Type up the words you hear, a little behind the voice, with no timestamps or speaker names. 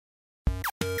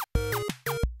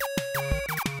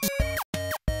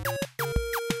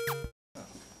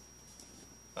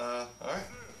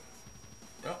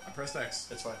pressed X.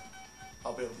 It's fine.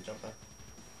 I'll be able to jump there.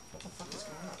 What the fuck is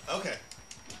going on? Okay.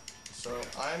 So,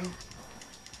 I'm...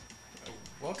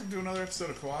 Welcome to another episode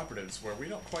of Co-Operatives, where we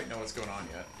don't quite know what's going on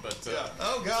yet, but... yeah.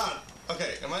 Oh, God!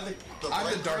 Okay, am I the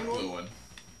I'm the dark blue one.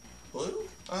 Blue?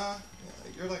 Yeah,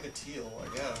 you're like a teal,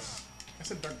 I guess. I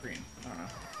said dark green. I don't know.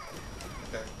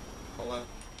 Okay, hold on.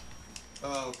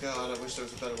 Oh, God, I wish there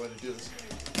was a better way to do this.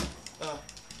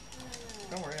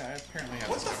 Don't worry, I apparently have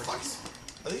What the discovered.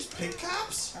 fuck? Are these pig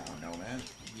cops? I don't know, man.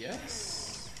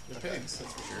 Yes. The pigs,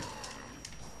 that's for sure.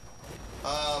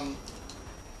 I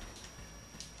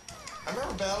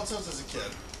remember Battletoads as a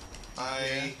kid.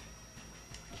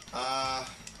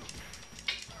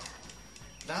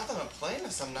 Now that I'm playing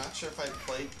this, I'm not sure if I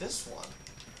played this one.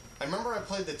 I remember I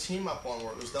played the team-up one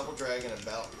where it was Double Dragon and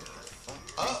Battle...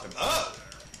 Oh,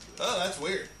 that's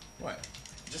weird. What?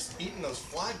 Just eating those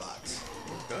fly bots.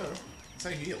 Duh. That's how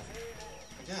you heal.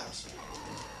 I guess.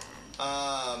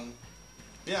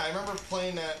 Yeah, I remember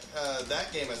playing that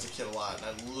game as a kid a lot, and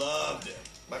I loved it.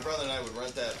 My brother and I would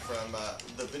rent that from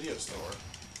the video store.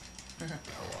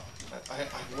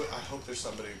 I hope there's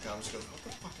somebody who comes and goes, what the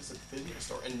fuck is a video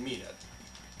store? And mean it.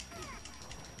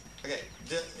 Okay,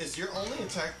 is your only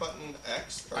attack button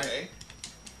X or A?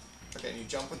 Okay, and you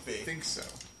jump with B. I think so.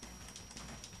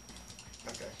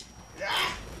 Okay.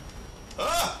 Yeah!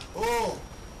 Ah! Oh!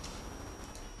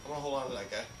 I'm gonna hold on to that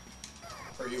guy.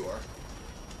 Or you are.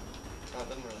 Oh, it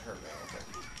doesn't really hurt me. Okay.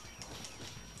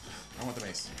 I want the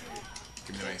mace.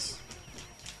 Give me the mace.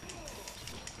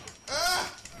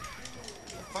 Ah!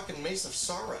 The fucking Mace of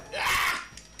Sorrow. Ah!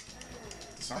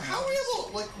 Sorry. How are we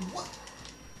able... Like, what?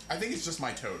 I think it's just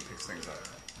my toad picks things up.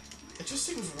 It just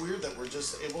seems weird that we're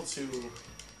just able to...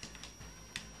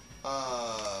 no,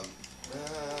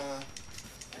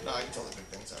 I can totally pick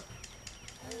things up.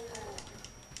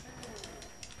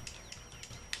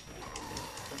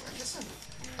 I guess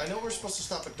I know we're supposed to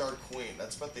stop at Dark Queen.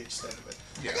 That's about the extent of it.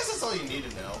 Yeah. I guess that's all you need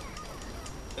to know.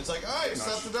 It's like, alright,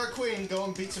 stop the Dark Queen. Go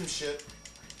and beat some shit.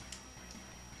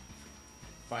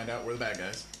 Find out we're the bad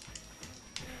guys.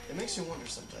 It makes you wonder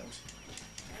sometimes.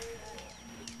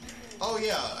 Oh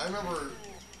yeah, I remember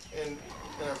in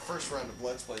our first round of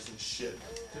Let's Plays and shit,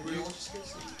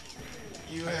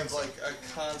 you have like a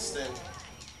constant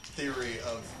theory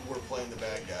of we're playing the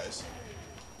bad guys.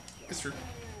 It's true.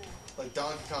 Like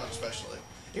Donkey Kong especially.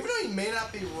 Even though you may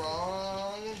not be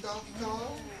wrong in Donkey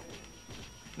Kong.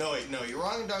 No wait, no, you're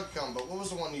wrong in Donkey Kong, but what was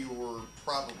the one you were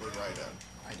probably right in?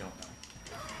 I don't know.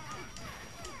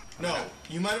 No,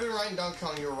 you might have been right in Donkey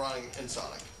Kong, you were wrong in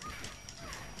Sonic.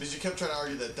 Because you kept trying to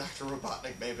argue that Dr.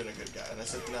 Robotnik may have been a good guy, and I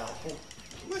said no.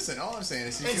 Listen, all I'm saying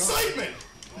is... Enslavement!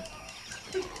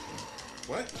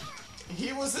 What?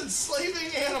 He was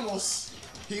enslaving animals!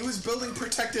 He was building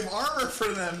protective armor for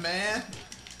them, man!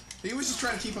 He was just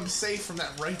trying to keep them safe from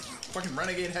that fucking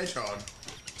renegade hedgehog.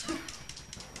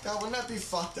 God, wouldn't that be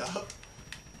fucked up?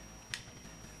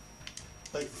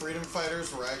 Like, freedom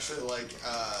fighters were actually, like,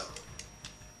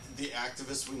 the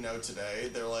activists we know today.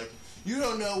 They're like, you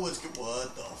don't know what's good.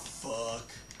 What the fuck?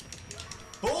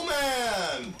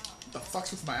 Bullman! What the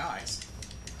fuck's with my eyes?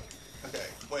 Okay,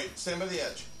 wait, stand by the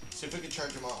edge. See if we can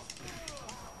charge him off.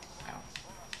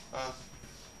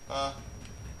 Ow.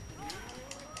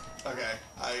 Okay,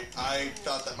 I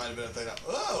thought that might have been a thing.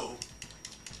 Oh!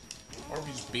 Or if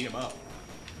you just beat him up.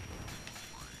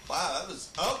 Wow, that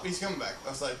was... Oh, he's coming back. I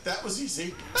was like, that was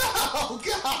easy. Oh,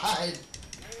 God!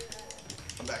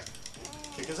 I'm back.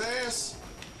 Kick his ass.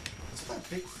 What's with that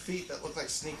big feet that look like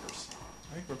sneakers?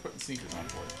 I think we're putting sneakers on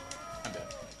for it. I'm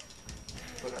dead.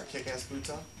 Putting our kick-ass boots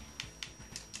on?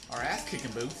 Our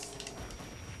ass-kicking boots.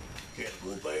 Get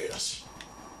whoop ass.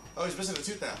 Oh, he's missing a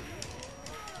tooth now.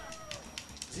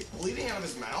 Is he bleeding out of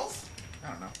his mouth? I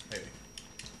don't know. Maybe.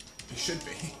 He should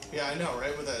be. Yeah, I know,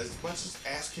 right? With as much as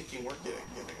ass-kicking work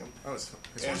giving him. Oh, his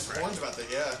And his horns about that,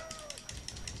 yeah.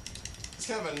 It's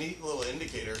kind of a neat little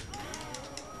indicator.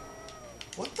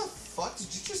 What the fuck? Did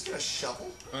you just get a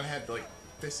shovel? I had, like,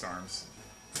 fist arms.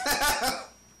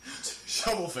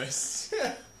 Shovel fists.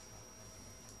 Yeah.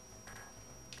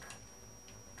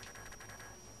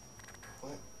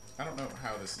 What? I don't know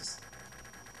how this is...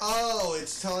 Oh,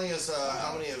 it's telling us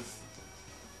how many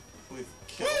we've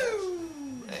killed. Woo!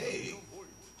 Hey.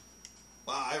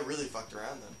 Wow, I really fucked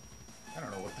around then. I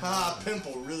don't know what the Ah,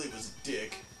 Pimple really was a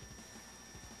dick.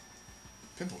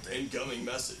 Pimple dick. Incoming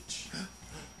message.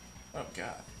 Oh,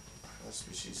 God. A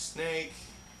species snake.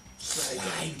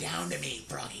 Slide down to me,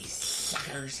 froggy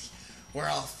suckers. We're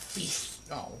all feast.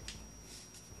 Oh.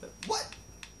 What?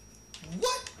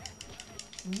 What?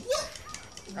 What?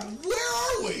 Where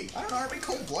are we? I don't know, are we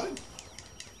cold-blooded?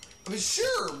 I mean,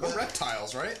 sure, Or but...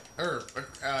 reptiles, right? Or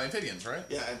amphibians, right?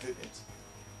 Yeah, amphibians.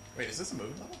 Wait, is this a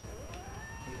movie level?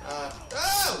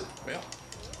 Oh! Well,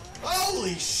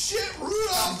 Holy shit,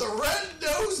 Rudolph the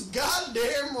red-nosed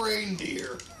goddamn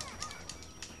reindeer.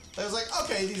 I was like,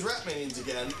 okay, these rat minions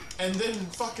again, and then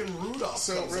fucking Rudolph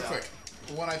so comes real out. quick,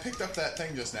 when I picked up that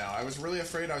thing just now, I was really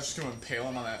afraid I was just going to impale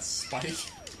him on that spike.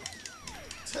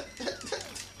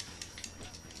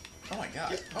 Oh my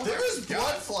god. Oh, There is God.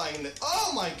 blood flying in it.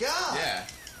 Oh my god! Yeah.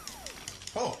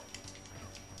 Oh.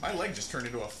 My leg just turned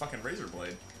into a fucking razor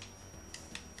blade.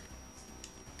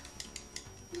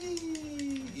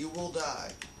 You will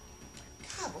die.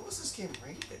 God, what was this game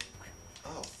rated?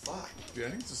 Oh, fuck. Dude, I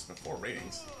think this is before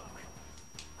ratings.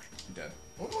 I'm dead.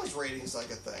 When was ratings like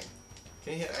a thing?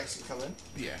 Can you hit X and come in?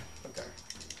 Yeah. Okay.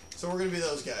 So we're gonna be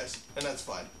those guys, and that's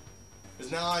fine.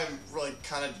 Because now I'm, like,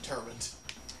 kind of determined.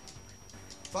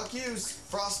 Fuck you,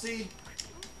 Frosty!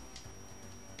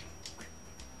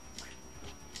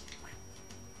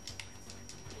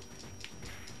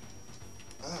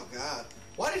 Oh, God.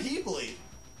 Why did he bleed?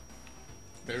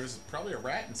 There's probably a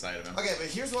rat inside of him. Okay, but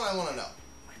here's what I want to know.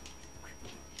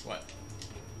 What?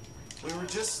 We were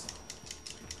just...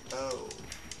 Oh.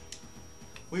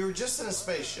 We were just in a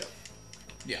spaceship.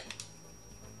 Yeah.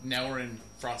 Now we're in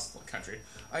Frost Country.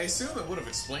 I assume it would have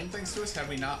explained things to us had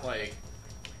we not, like,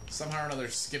 somehow or another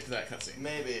skipped that cutscene.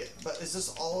 Maybe. But is this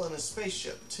all in a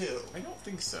spaceship, too? I don't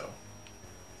think so.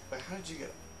 Wait, how did you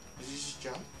get... Did you just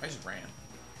jump? I just ran.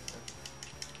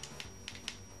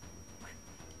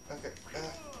 Okay.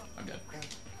 I'm dead.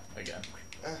 Again.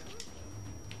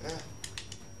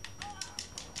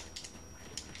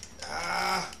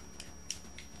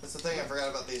 That's the thing, I forgot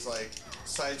about these, like,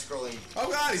 side-scrolling...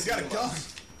 Oh god, he's got a gun!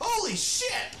 Holy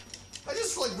shit! I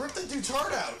just, like, ripped that dude's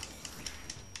heart out.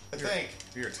 I think.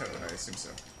 You're a toad, I assume so.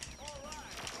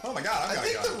 Oh my god, I've got a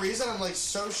I think gun. the reason I'm, like,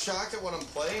 so shocked at what I'm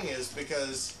playing is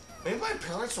because maybe my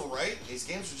parents were right. These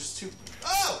games are just too...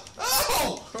 Oh!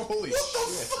 Oh! Holy what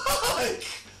shit. the fuck?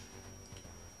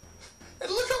 And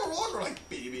look how we're walking, we're like,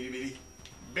 beady, beady, beady.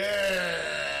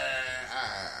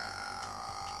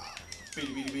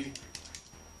 Beady, beady, beady.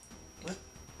 What?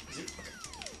 Is it? Okay.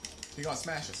 He gonna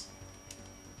smash us.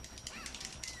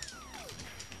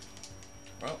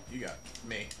 Well, you got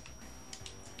me.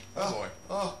 Oh boy.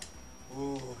 Oh.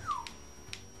 Ooh.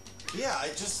 Yeah, I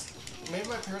just... Maybe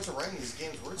my parents are writing these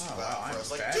games were too Oh, bad wow, for I'm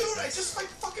us. Like, bad dude, at I this. just, like,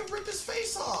 fucking ripped his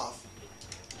face off.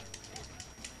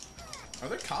 Are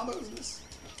there combos in this?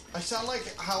 I sound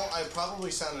like how I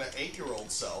probably sounded an 8-year-old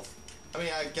self. I mean,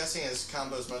 I'm guessing as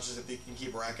combo as much as if you can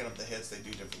keep racking up the hits, they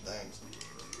do different things.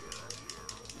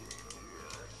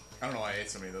 I don't know why I ate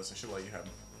so many of those. I should let you have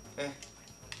them. Eh.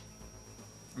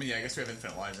 I mean, yeah, I guess we have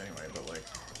infinite lives anyway, but like...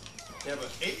 Yeah, but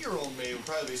 8-year-old me would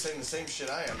probably be saying the same shit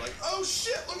I am. Like, oh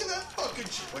shit, look at that fucking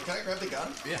shit. Wait, can I grab the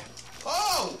gun? Yeah.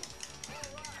 Oh!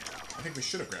 I think we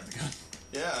should have grabbed the gun.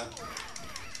 Yeah.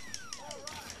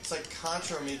 It's like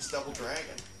Contra meets Double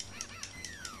Dragon.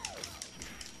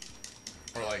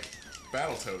 Or like,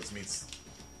 Battletoads meets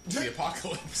the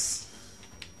Apocalypse.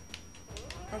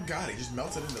 Oh god, he just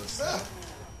melted into his Ah. stuff.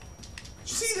 Did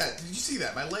you see that? Did you see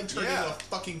that? My leg turned Yeah. into a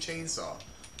fucking chainsaw.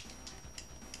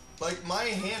 Like, my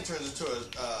hand turns into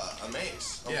a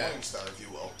mace. A Yeah. Morning Star, if you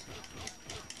will.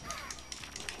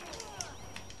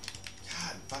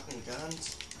 God, fucking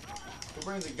guns. Who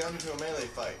brings a gun to a melee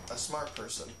fight? A smart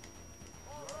person.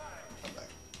 I'm back.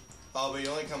 Oh, but you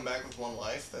only come back with one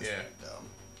life? That's Yeah. pretty dumb.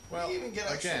 Well, you even get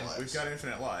extra again, lives. we've got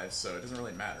infinite lives, so it doesn't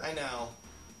really matter. I know.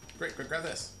 Great, quick, grab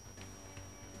this.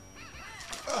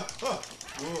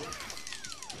 Ooh.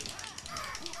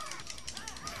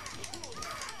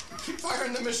 Keep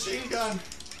firing the machine gun.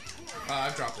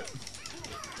 I've dropped it.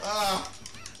 Ah!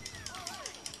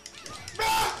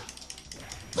 Ah!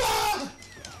 Ah!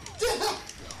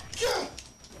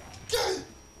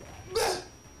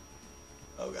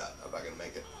 Oh god, I'm not gonna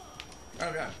make it.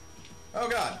 Oh god. Oh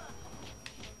god.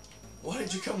 Why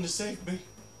did you come to save me?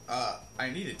 I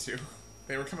needed to.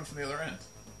 They were coming from the other end.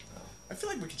 I feel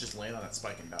like we could just land on that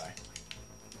spike and die.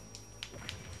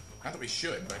 Not that we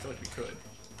should, but I feel like we could.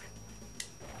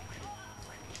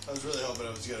 I was really hoping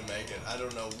I was gonna make it. I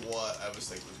don't know what I was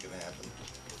thinking was gonna happen.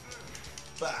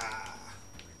 Bah!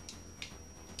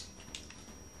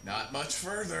 Not much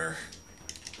further.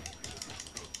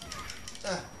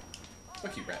 Ah.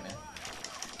 Fuck you, Batman.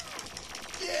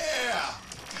 Yeah!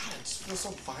 God, I just feel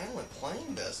so violent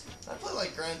playing this. I play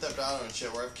like Grand Theft Auto and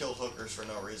shit where I've killed hookers for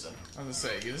no reason. I was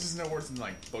gonna say, this is no worse than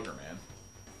like Booger Man.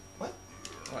 What?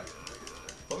 What?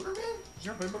 Booger Man? Did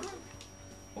you ever play Booger Man?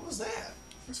 What was that?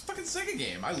 It was a fucking Sega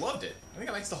game. I loved it. I think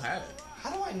I might still have it. How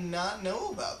do I not know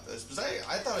about this? Because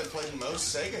I thought I played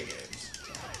most Sega games.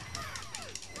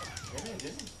 Maybe I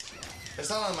didn't. It's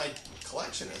not on my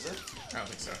collection, is it? I don't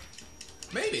think so.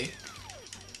 Maybe.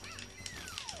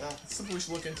 No. It's something we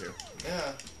should look into.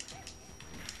 Yeah.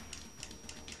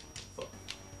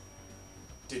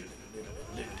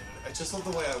 I just love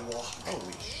the way I walk.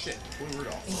 Holy shit. Blue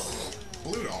Rudolph.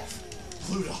 Blue Dolph.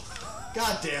 Pluto.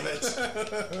 God damn it.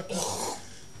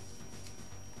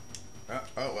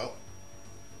 Oh, well.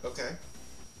 Okay.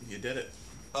 You did it.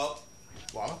 Oh.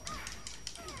 Lava?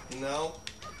 No.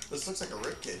 This looks like a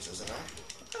ribcage, doesn't it?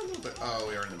 A little bit. Oh,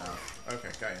 we are in the mouth. Okay,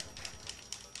 got you.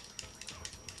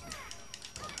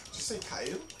 Did you say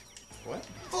Caillou? What?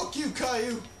 Fuck you,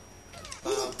 Caillou! Who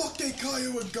the fuck gave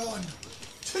Caillou a gun?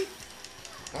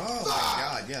 Oh my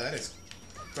god, yeah, that is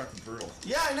fucking brutal.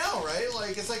 Yeah, I know, right?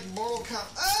 Like, it's like Mortal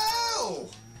Kombat. Oh!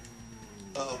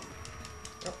 Uh-oh.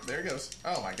 Oh, there he goes.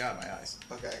 Oh my god, my eyes.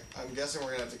 Okay, I'm guessing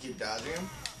we're gonna have to keep dodging him.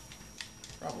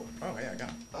 Probably. Oh, yeah, I got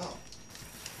him. Oh.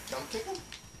 Jump kick him?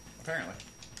 Apparently.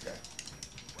 Okay.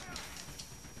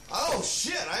 Oh,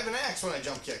 shit! I have an axe when I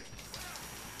jump kick.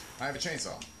 I have a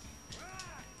chainsaw.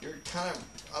 You're kind of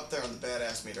up there on the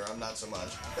badass meter. I'm not so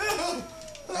much.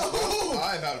 Well,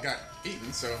 I about got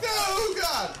eaten, so... Oh,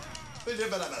 God! I don't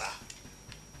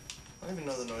even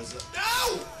know the noise of that.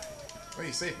 No! Well,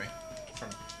 you saved me from...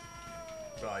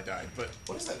 Well, I died, but...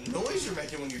 What is that noise you're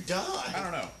making when you die? I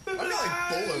don't know. I've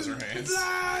got, like, bulldozer hands.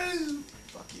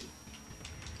 Fuck you.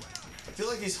 I feel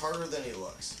like he's harder than he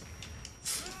looks.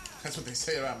 That's what they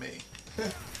say about me.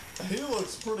 He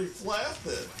looks pretty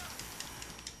flat-footed.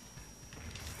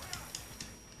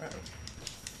 Uh-oh.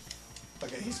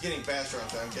 Okay, he's getting faster,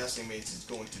 I'm guessing means he's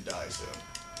going to die soon.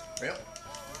 Yep.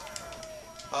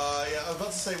 Yeah, I was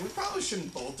about to say, we probably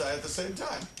shouldn't both die at the same time.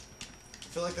 I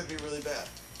feel like that'd be really bad.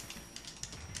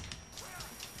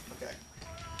 Okay.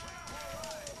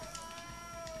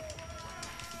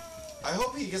 I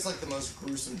hope he gets, like, the most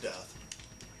gruesome death.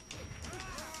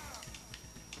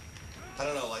 I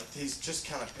don't know, like, he's just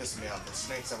kind of pissing me off. The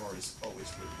snakes I'm always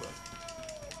weird with.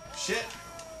 Shit!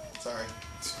 Sorry.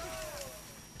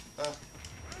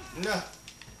 No!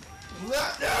 No!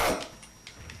 No!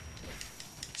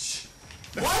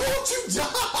 Why won't you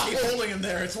die? Keep holding him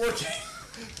there, it's working.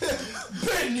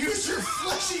 Ben, use your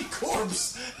fleshy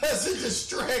corpse as a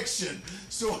distraction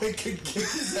so I can kick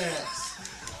his ass.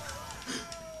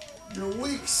 Your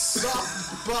weak,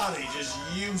 soft body, just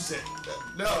use it.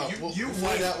 No, Oh, you we'll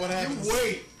wait. find out what happens. You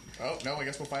wait. Oh, no, I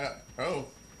guess we'll find out. Oh,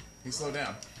 he slowed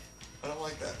down. I don't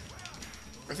like that.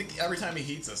 I think every time he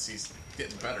heats us, he's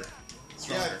getting better.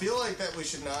 Stronger. Yeah, I feel like that we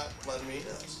should not let him eat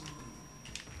us.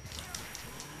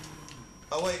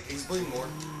 Oh, wait, he's bleeding more.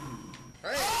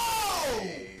 Hey! Oh!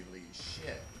 Holy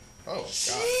shit. Oh, God.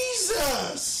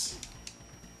 Jesus!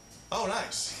 Oh,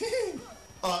 nice.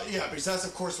 Yeah, because that's,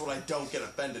 of course, what I don't get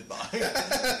offended by.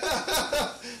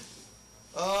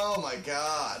 Oh, my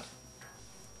God.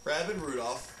 Rabid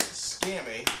Rudolph.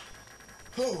 Scammy.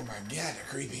 Oh, my God, they're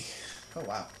creepy. Oh,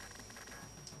 wow.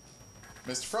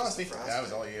 Mr. Frosty. Frosty. That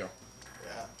was all you.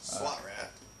 Yeah, SWAT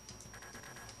rat.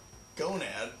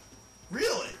 Gonad.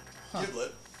 Really? Huh.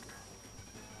 Giblet.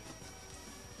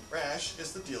 Rash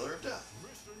is the dealer of death.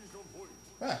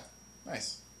 Ah,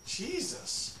 nice.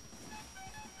 Jesus.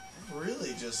 I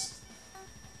really just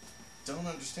don't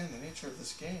understand the nature of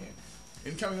this game.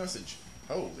 Incoming message.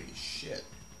 Holy shit.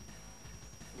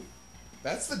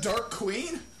 That's the Dark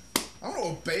Queen? I want to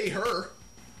obey her.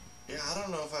 Yeah, I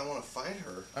don't know if I want to fight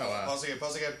her. Oh,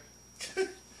 Pause again.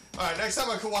 Alright, next time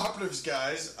on Cooperatives,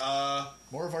 guys.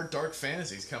 More of our dark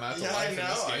fantasies come out to Yeah, life I in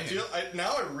know. this game.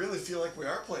 Now I really feel like we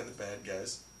are playing the bad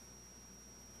guys.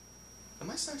 Am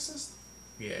I sexist?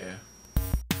 Yeah.